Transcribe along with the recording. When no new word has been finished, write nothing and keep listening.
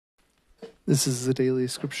This is the daily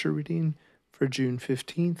scripture reading for June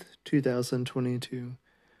 15th, 2022.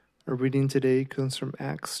 Our reading today comes from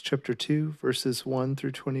Acts chapter 2, verses 1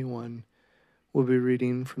 through 21. We'll be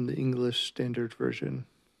reading from the English Standard Version.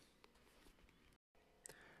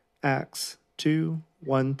 Acts 2,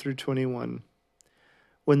 1 through 21.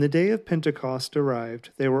 When the day of Pentecost arrived,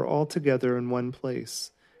 they were all together in one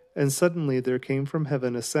place, and suddenly there came from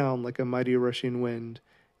heaven a sound like a mighty rushing wind,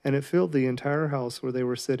 and it filled the entire house where they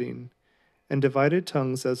were sitting. And divided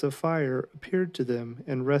tongues as of fire appeared to them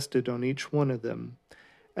and rested on each one of them.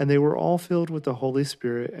 And they were all filled with the Holy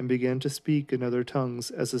Spirit and began to speak in other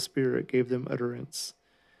tongues as the Spirit gave them utterance.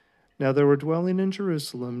 Now there were dwelling in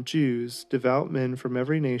Jerusalem Jews, devout men from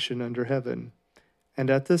every nation under heaven. And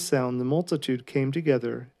at this sound the multitude came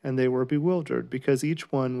together, and they were bewildered, because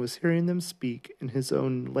each one was hearing them speak in his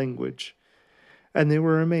own language. And they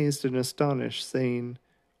were amazed and astonished, saying,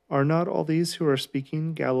 "Are not all these who are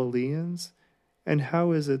speaking Galileans? And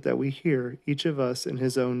how is it that we hear, each of us in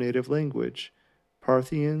his own native language,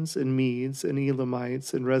 Parthians and Medes and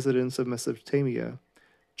Elamites and residents of Mesopotamia,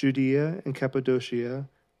 Judea and Cappadocia,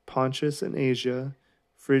 Pontus and Asia,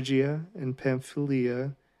 Phrygia and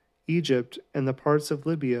Pamphylia, Egypt and the parts of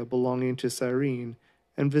Libya belonging to Cyrene,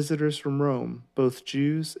 and visitors from Rome, both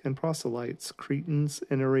Jews and proselytes, Cretans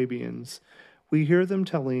and Arabians? We hear them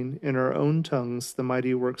telling in our own tongues the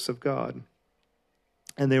mighty works of God."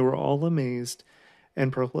 And they were all amazed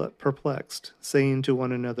and perplexed, saying to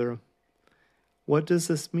one another, "What does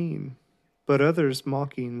this mean?" But others,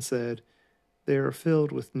 mocking, said, "They are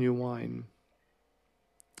filled with new wine."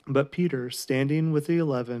 But Peter, standing with the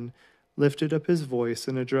 11, lifted up his voice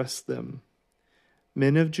and addressed them.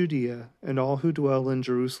 "Men of Judea, and all who dwell in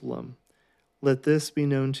Jerusalem, let this be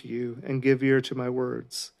known to you, and give ear to my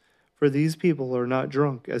words. For these people are not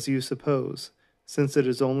drunk, as you suppose, since it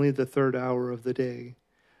is only the third hour of the day.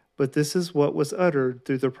 But this is what was uttered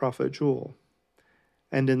through the prophet Joel.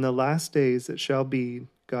 And in the last days it shall be,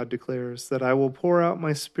 God declares, that I will pour out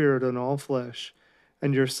my Spirit on all flesh,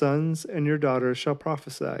 and your sons and your daughters shall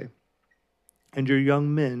prophesy, and your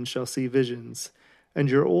young men shall see visions,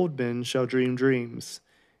 and your old men shall dream dreams.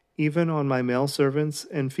 Even on my male servants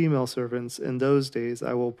and female servants in those days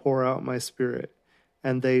I will pour out my Spirit,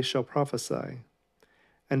 and they shall prophesy.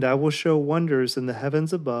 And I will show wonders in the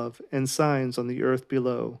heavens above, and signs on the earth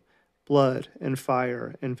below, blood and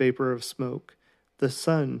fire and vapor of smoke. The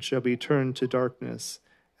sun shall be turned to darkness,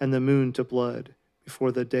 and the moon to blood,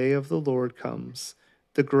 before the day of the Lord comes,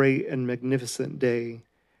 the great and magnificent day.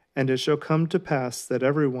 And it shall come to pass that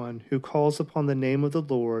everyone who calls upon the name of the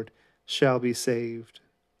Lord shall be saved."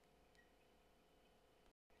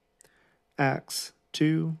 Acts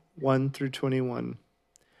 2, 1 through 21.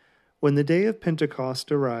 When the day of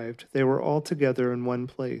Pentecost arrived, they were all together in one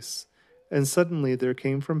place. And suddenly there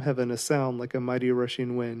came from heaven a sound like a mighty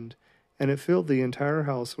rushing wind, and it filled the entire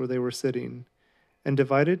house where they were sitting. And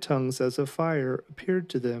divided tongues as of fire appeared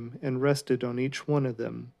to them and rested on each one of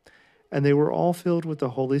them. And they were all filled with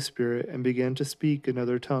the Holy Spirit and began to speak in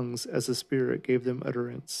other tongues as the Spirit gave them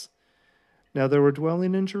utterance. Now there were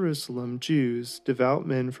dwelling in Jerusalem Jews, devout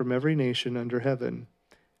men from every nation under heaven.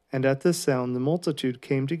 And at this sound the multitude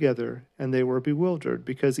came together, and they were bewildered,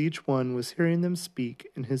 because each one was hearing them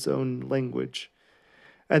speak in his own language.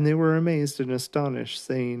 And they were amazed and astonished,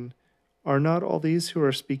 saying, "Are not all these who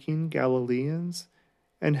are speaking Galileans?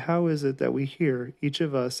 And how is it that we hear, each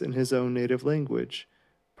of us in his own native language,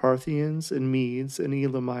 Parthians and Medes and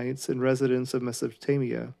Elamites and residents of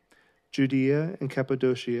Mesopotamia, Judea and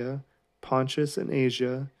Cappadocia, Pontus and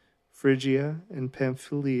Asia, Phrygia and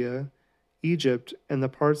Pamphylia, Egypt and the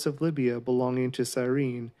parts of Libya belonging to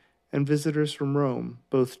Cyrene, and visitors from Rome,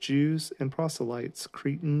 both Jews and proselytes,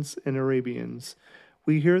 Cretans and Arabians?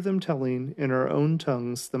 We hear them telling in our own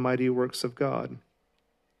tongues the mighty works of God."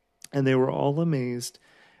 And they were all amazed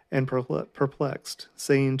and perplexed,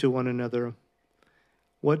 saying to one another,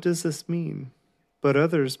 "What does this mean?" But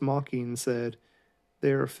others, mocking, said,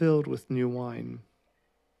 "They are filled with new wine."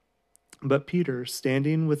 But Peter,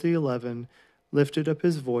 standing with the 11, lifted up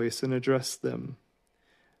his voice and addressed them.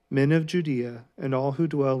 "Men of Judea, and all who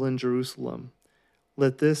dwell in Jerusalem,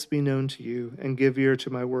 let this be known to you, and give ear to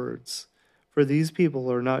my words. For these people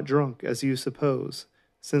are not drunk, as you suppose,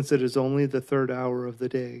 since it is only the third hour of the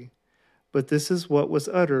day. But this is what was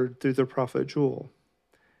uttered through the prophet Joel.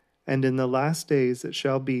 And in the last days it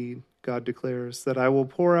shall be, God declares, that I will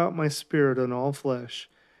pour out my Spirit on all flesh,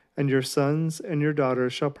 and your sons and your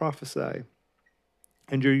daughters shall prophesy,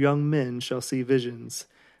 and your young men shall see visions,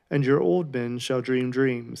 and your old men shall dream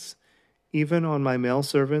dreams. Even on my male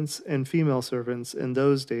servants and female servants in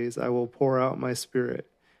those days I will pour out my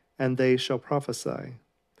Spirit, and they shall prophesy.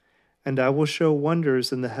 And I will show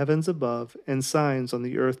wonders in the heavens above and signs on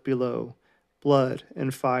the earth below, blood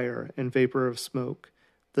and fire and vapor of smoke.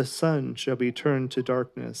 The sun shall be turned to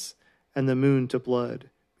darkness, and the moon to blood,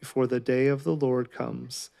 before the day of the Lord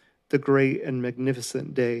comes, the great and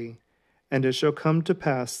magnificent day. And it shall come to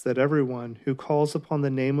pass that everyone who calls upon the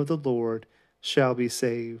name of the Lord shall be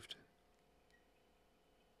saved.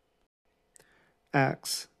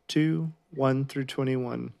 Acts 2, 1 through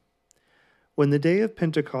 21. When the day of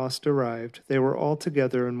Pentecost arrived, they were all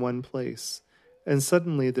together in one place. And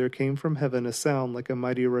suddenly there came from heaven a sound like a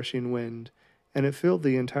mighty rushing wind, and it filled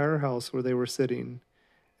the entire house where they were sitting.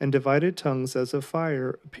 And divided tongues as of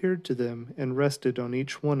fire appeared to them and rested on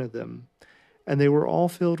each one of them. And they were all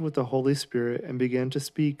filled with the Holy Spirit and began to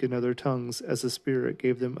speak in other tongues as the Spirit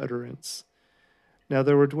gave them utterance. Now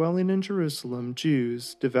there were dwelling in Jerusalem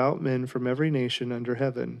Jews, devout men from every nation under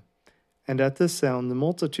heaven. And at this sound the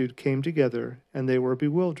multitude came together, and they were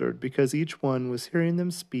bewildered, because each one was hearing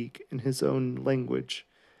them speak in his own language.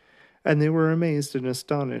 And they were amazed and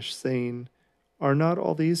astonished, saying, Are not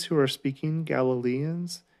all these who are speaking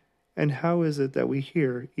Galileans? And how is it that we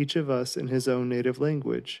hear, each of us in his own native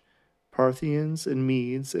language? Parthians and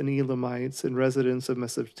Medes and Elamites and residents of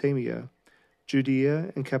Mesopotamia,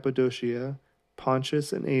 Judea and Cappadocia,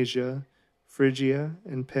 Pontus and Asia, Phrygia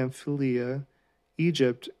and Pamphylia,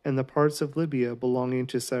 Egypt and the parts of Libya belonging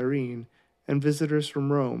to Cyrene, and visitors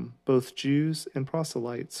from Rome, both Jews and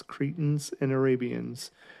proselytes, Cretans and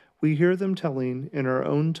Arabians. We hear them telling in our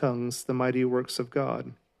own tongues the mighty works of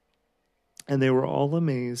God. And they were all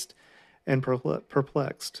amazed and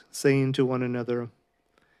perplexed, saying to one another,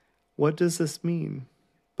 What does this mean?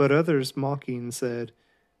 But others, mocking, said,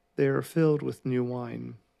 They are filled with new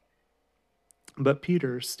wine. But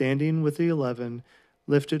Peter, standing with the 11,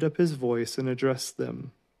 lifted up his voice and addressed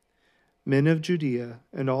them. Men of Judea,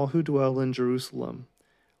 and all who dwell in Jerusalem,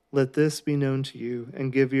 let this be known to you,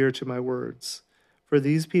 and give ear to my words. For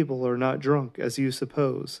these people are not drunk, as you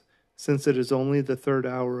suppose, since it is only the 3rd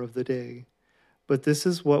hour of the day. But this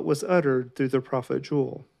is what was uttered through the prophet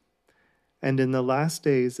Joel. And in the last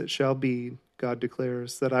days it shall be, God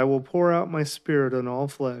declares, that I will pour out my Spirit on all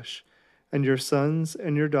flesh, and your sons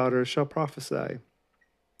and your daughters shall prophesy,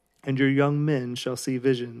 and your young men shall see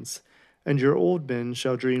visions, and your old men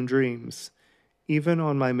shall dream dreams. Even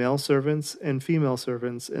on my male servants and female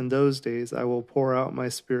servants in those days I will pour out my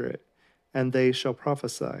Spirit, and they shall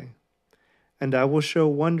prophesy. And I will show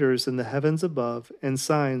wonders in the heavens above and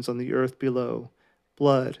signs on the earth below,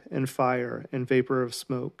 blood and fire and vapor of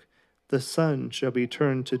smoke. The sun shall be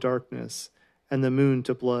turned to darkness, and the moon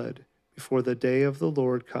to blood, before the day of the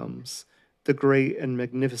Lord comes, the great and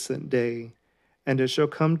magnificent day. And it shall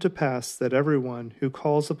come to pass that everyone who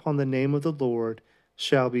calls upon the name of the Lord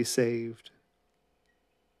shall be saved.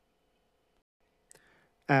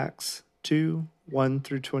 Acts 2, 1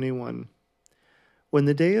 through 21. When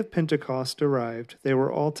the day of Pentecost arrived, they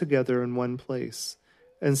were all together in one place.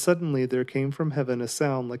 And suddenly there came from heaven a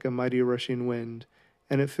sound like a mighty rushing wind,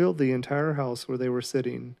 and it filled the entire house where they were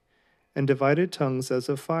sitting. And divided tongues as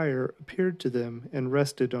of fire appeared to them and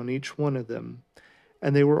rested on each one of them.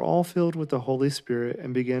 And they were all filled with the Holy Spirit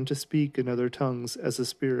and began to speak in other tongues as the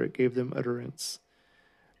Spirit gave them utterance.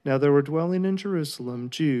 Now there were dwelling in Jerusalem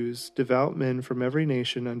Jews, devout men from every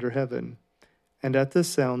nation under heaven. And at this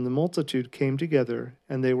sound the multitude came together,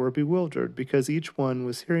 and they were bewildered, because each one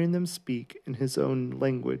was hearing them speak in his own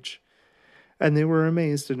language. And they were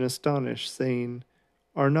amazed and astonished, saying,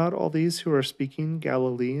 Are not all these who are speaking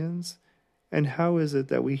Galileans? And how is it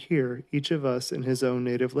that we hear, each of us in his own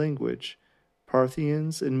native language?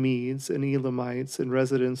 Parthians and Medes and Elamites and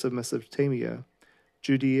residents of Mesopotamia,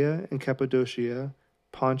 Judea and Cappadocia,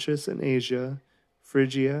 Pontus and Asia,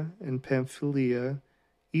 Phrygia and Pamphylia,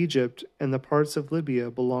 Egypt and the parts of Libya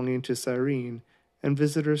belonging to Cyrene, and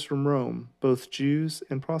visitors from Rome, both Jews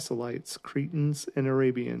and proselytes, Cretans and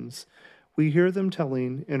Arabians. We hear them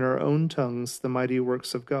telling in our own tongues the mighty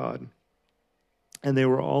works of God. And they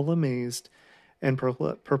were all amazed and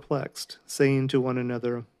perplexed, saying to one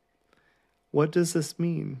another, What does this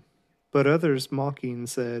mean? But others, mocking,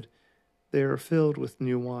 said, They are filled with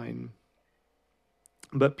new wine.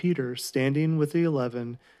 But Peter, standing with the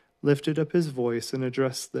 11, lifted up his voice and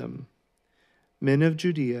addressed them. Men of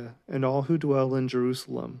Judea, and all who dwell in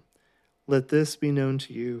Jerusalem, let this be known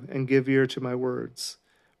to you, and give ear to my words.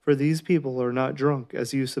 For these people are not drunk,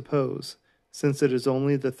 as you suppose, since it is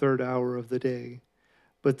only the 3rd hour of the day.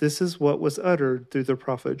 But this is what was uttered through the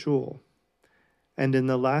prophet Joel. And in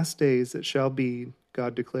the last days it shall be,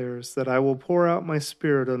 God declares, that I will pour out my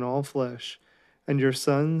Spirit on all flesh, and your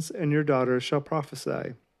sons and your daughters shall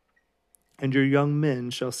prophesy, and your young men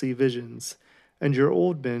shall see visions, and your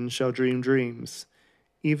old men shall dream dreams.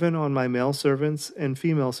 Even on my male servants and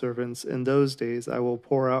female servants in those days I will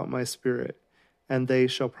pour out my Spirit, and they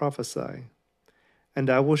shall prophesy. And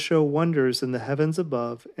I will show wonders in the heavens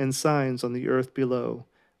above, and signs on the earth below,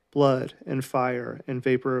 blood and fire and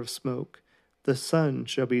vapor of smoke. The sun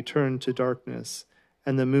shall be turned to darkness,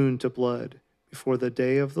 and the moon to blood, before the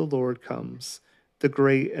day of the Lord comes, the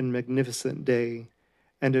great and magnificent day.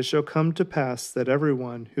 And it shall come to pass that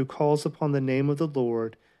everyone who calls upon the name of the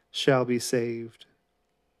Lord shall be saved.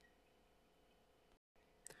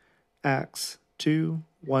 Acts 2,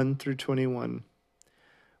 1-21.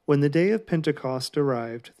 When the day of Pentecost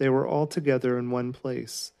arrived, they were all together in one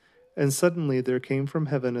place. And suddenly there came from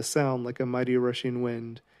heaven a sound like a mighty rushing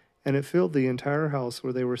wind, and it filled the entire house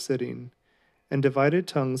where they were sitting. And divided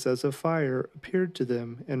tongues as of fire appeared to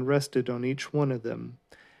them and rested on each one of them.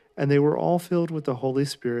 And they were all filled with the Holy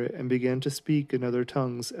Spirit and began to speak in other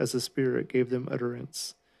tongues as the Spirit gave them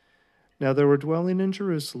utterance. Now there were dwelling in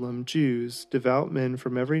Jerusalem Jews, devout men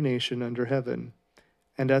from every nation under heaven.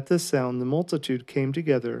 And at this sound the multitude came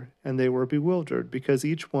together, and they were bewildered, because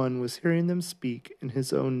each one was hearing them speak in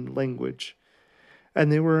his own language.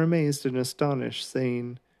 And they were amazed and astonished,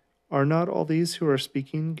 saying, Are not all these who are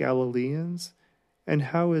speaking Galileans? And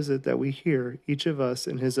how is it that we hear, each of us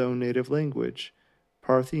in his own native language?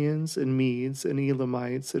 Parthians and Medes and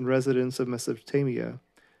Elamites and residents of Mesopotamia,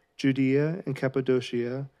 Judea and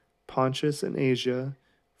Cappadocia, Pontus and Asia,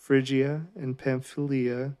 Phrygia and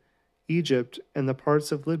Pamphylia, Egypt and the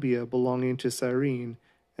parts of Libya belonging to Cyrene,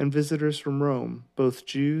 and visitors from Rome, both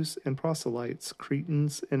Jews and proselytes,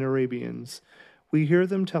 Cretans and Arabians. We hear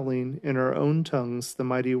them telling in our own tongues the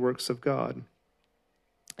mighty works of God.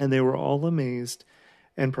 And they were all amazed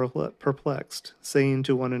and perplexed, saying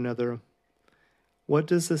to one another, What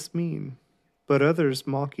does this mean? But others,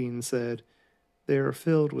 mocking, said, They are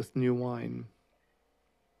filled with new wine.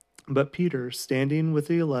 But Peter, standing with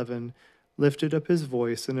the 11, lifted up his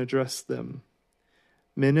voice and addressed them.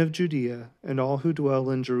 Men of Judea, and all who dwell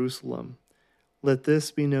in Jerusalem, let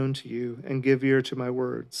this be known to you, and give ear to my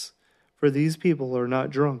words. For these people are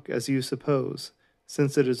not drunk, as you suppose,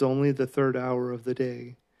 since it is only the 3rd hour of the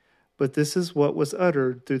day. But this is what was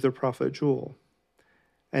uttered through the prophet Joel.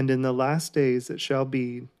 And in the last days it shall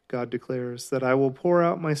be, God declares, that I will pour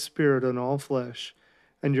out my Spirit on all flesh,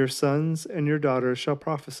 and your sons and your daughters shall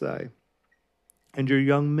prophesy, and your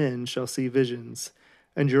young men shall see visions,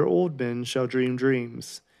 and your old men shall dream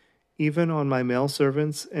dreams. Even on my male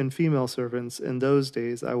servants and female servants in those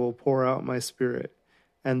days I will pour out my Spirit,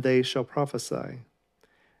 and they shall prophesy.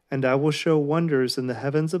 And I will show wonders in the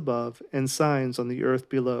heavens above, and signs on the earth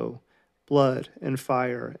below, blood and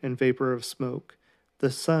fire and vapor of smoke.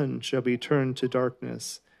 The sun shall be turned to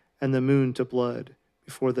darkness, and the moon to blood,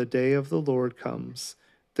 before the day of the Lord comes,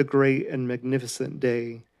 the great and magnificent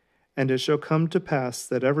day. And it shall come to pass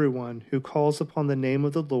that everyone who calls upon the name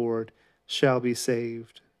of the Lord shall be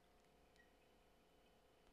saved.